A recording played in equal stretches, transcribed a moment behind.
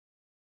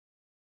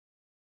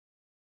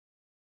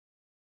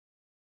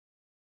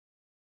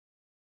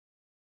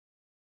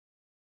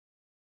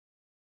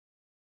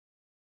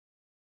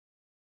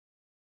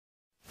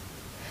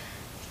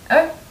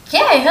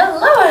Okay,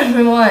 hello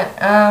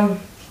everyone.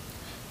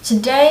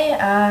 Today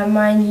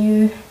my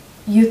new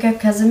Yuka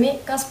Kazami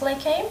cosplay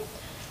came,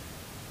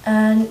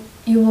 and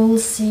you will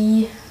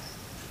see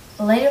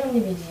later in the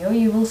video.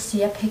 You will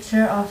see a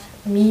picture of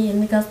me in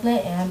the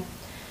cosplay and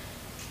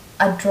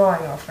a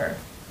drawing of her.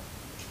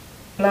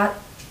 Not,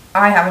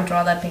 I haven't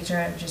drawn that picture.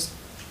 I just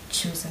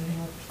choose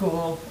something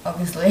cool,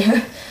 obviously.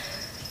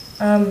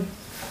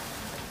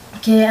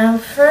 Okay.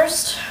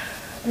 First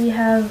we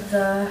have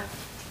the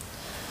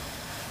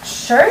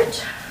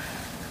shirt.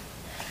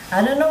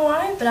 I don't know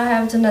why, but I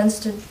have a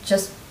tendency to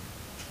just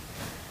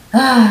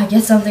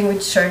get something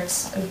with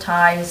shirts and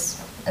ties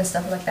and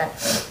stuff like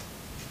that.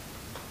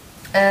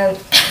 And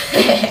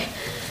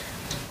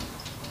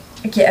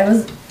okay,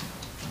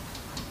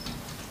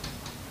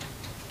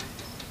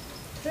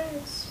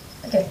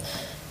 okay.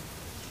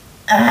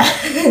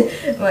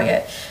 Oh my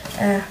god.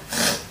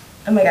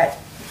 Oh my god.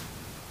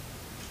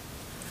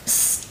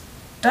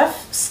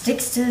 Stuff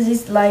sticks to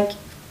this like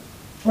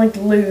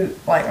glue.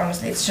 Like,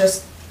 honestly, it's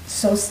just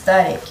so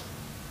static.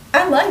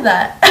 I like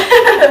that.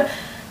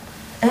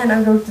 And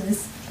I'm going to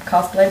this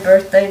cosplay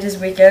birthday this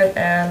weekend,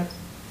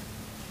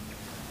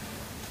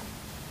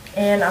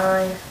 and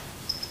I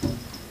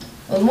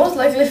will most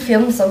likely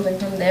film something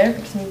from there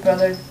because my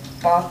brother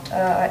bought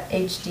a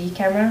HD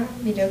camera,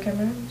 video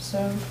camera.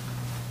 So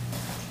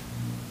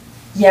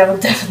yeah, we'll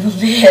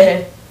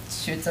definitely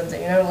shoot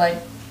something. You know,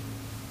 like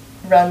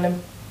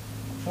random,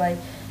 like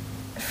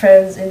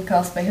friends in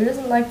cosplay. Who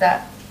doesn't like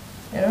that?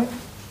 You know?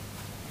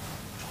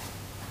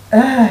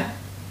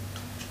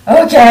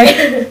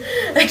 Okay.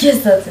 I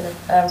guess that's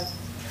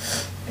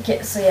enough.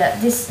 Okay, so yeah,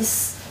 this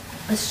is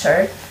the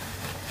shirt,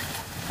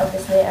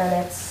 obviously,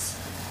 and it's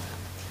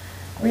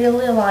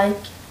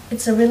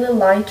a really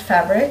light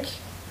fabric,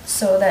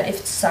 so that if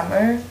it's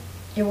summer,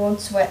 you won't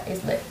sweat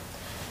easily.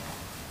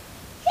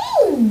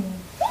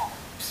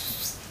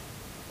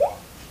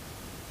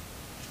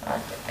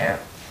 Okay, yeah.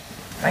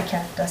 My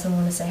cat doesn't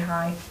want to say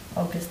hi,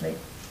 obviously.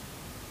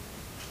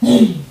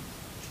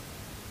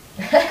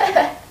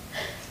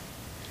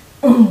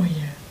 Oh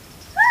yeah.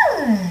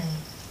 Hi.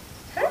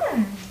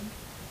 Hi.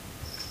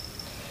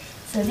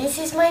 So this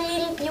is my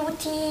little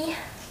beauty.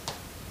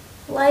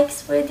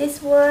 Likes for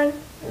this one.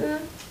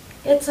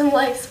 Get some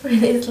likes for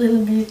this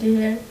little beauty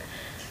here.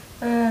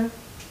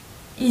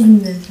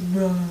 Isn't that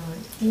right?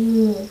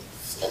 Yeah.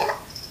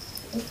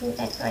 Isn't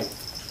that right?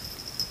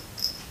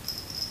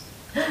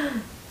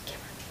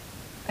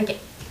 Okay,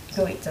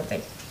 go eat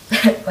something.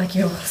 Like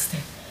you almost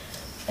did.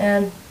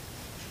 And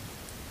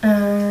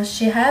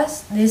she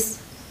has this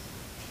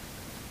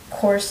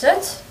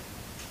corset.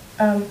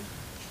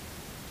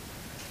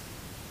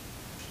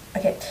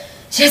 Okay,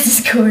 she has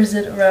this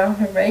corset around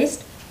her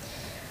waist,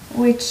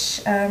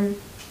 which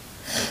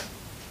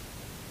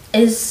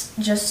is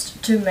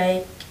just to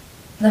make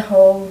the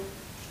whole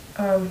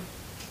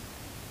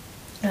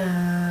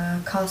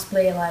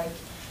cosplay, like,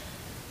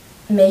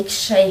 make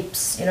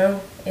shapes, you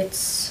know.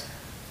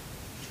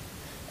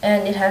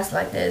 And it has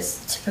like this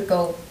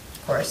typical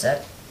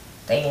corset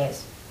thing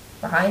is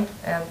behind,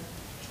 and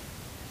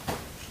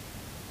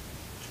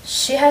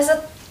she has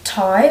a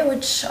tie,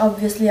 which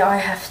obviously I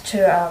have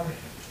to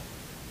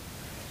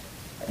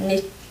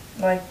knit,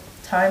 like,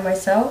 tie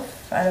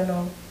myself. I don't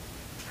know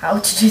how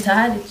to do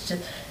that. It's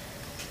just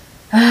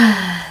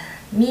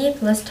me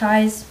plus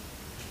ties,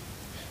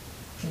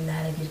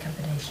 not a good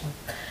combination.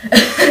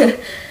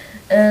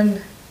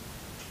 And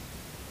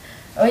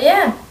oh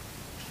yeah,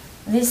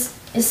 this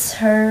is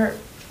her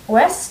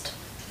vest,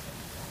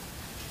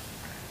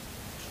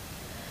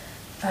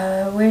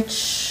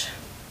 which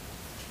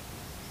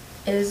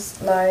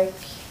is like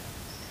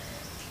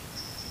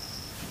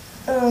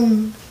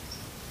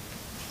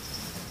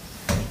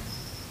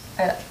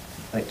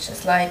which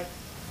is like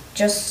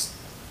just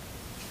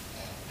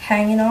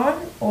hanging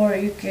on, or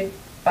you could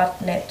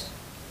button it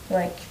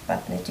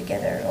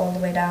together all the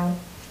way down,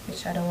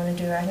 which I don't want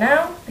to do right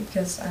now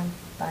because I'm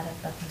bad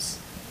at buttons.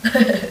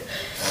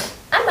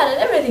 I'm bad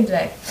at everything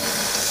today.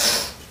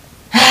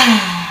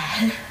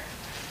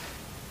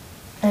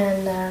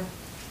 And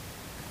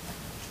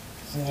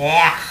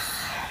yeah,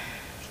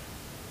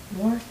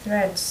 more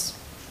threads.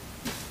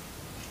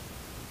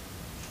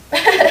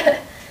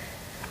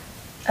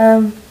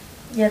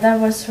 Yeah, that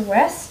was her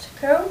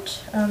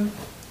waistcoat.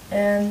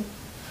 And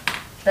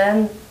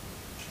then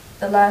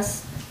the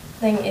last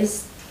thing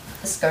is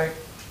the skirt.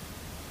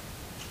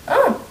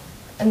 Oh,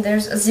 and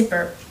there's a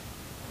zipper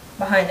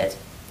behind it.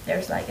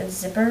 There's like a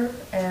zipper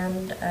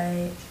and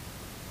a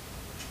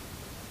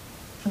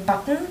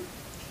button,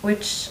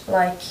 which,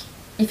 like,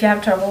 if you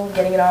have trouble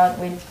getting it out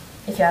with,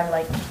 if you have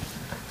like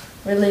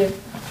really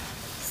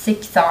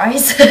thick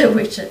thighs,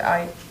 which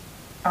I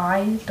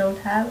don't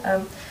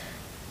have,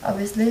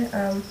 obviously,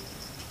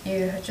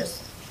 you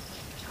just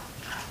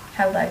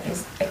have like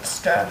this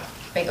extra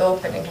big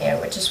opening here,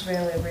 which is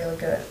really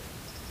good.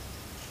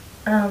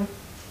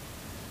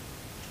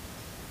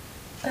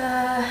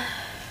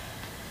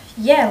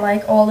 Yeah,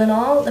 like, all in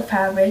all, the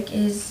fabric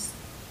is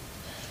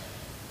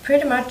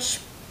pretty much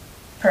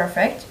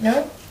perfect, you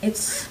know?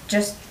 It's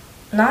just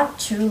not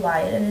too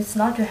light and it's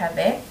not too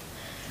heavy,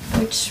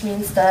 which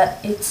means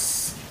that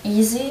it's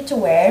easy to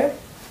wear,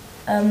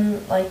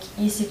 like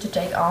easy to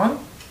take on,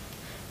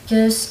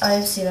 because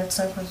I've seen that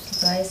some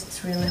cosplays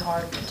it's really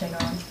hard to take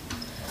on.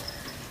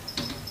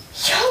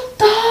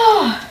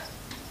 Yatta!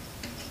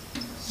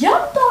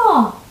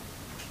 Yatta!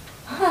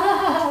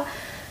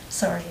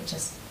 Sorry, it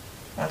just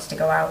wants to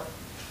go out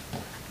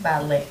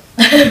badly.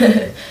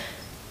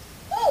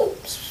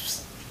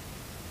 Oops.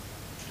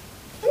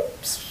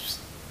 Oops.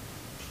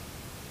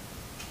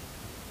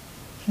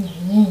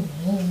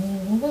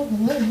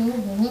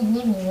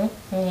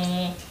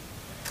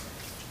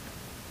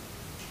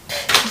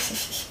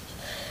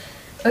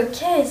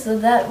 Okay, so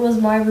that was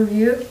my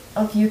review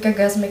of Yuka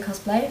Kazami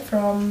cosplay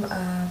from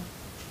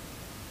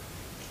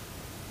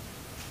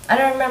I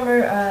don't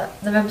remember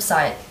the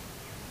website,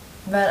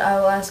 but I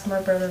will ask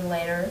my brother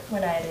later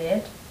when I edit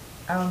it.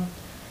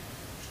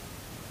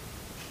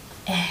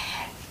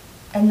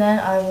 And then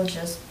I will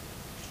just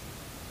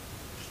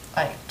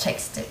like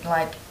text it,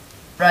 like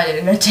write it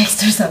in a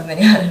text or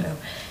something, I don't know.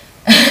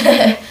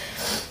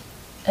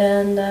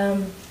 And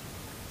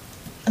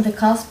the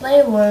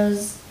cosplay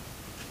was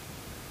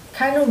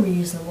kind of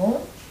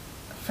reasonable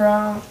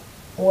from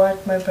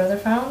what my brother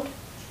found,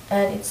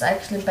 and it's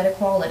actually better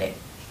quality.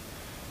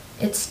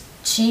 It's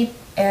cheap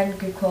and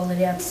good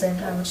quality at the same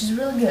time, which is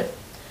really good.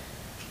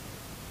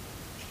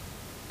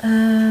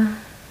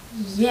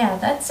 Yeah,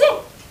 that's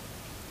it.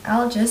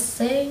 I'll just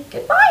say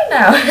goodbye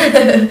now.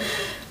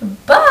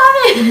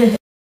 Bye!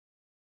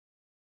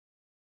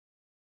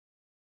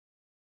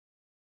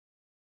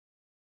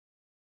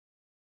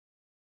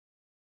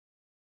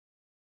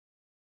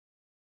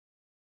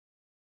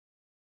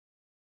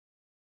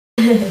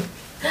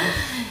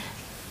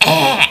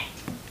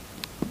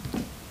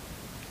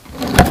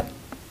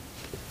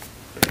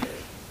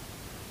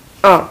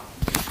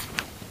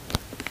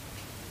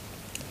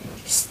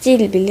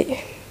 Stillbillig.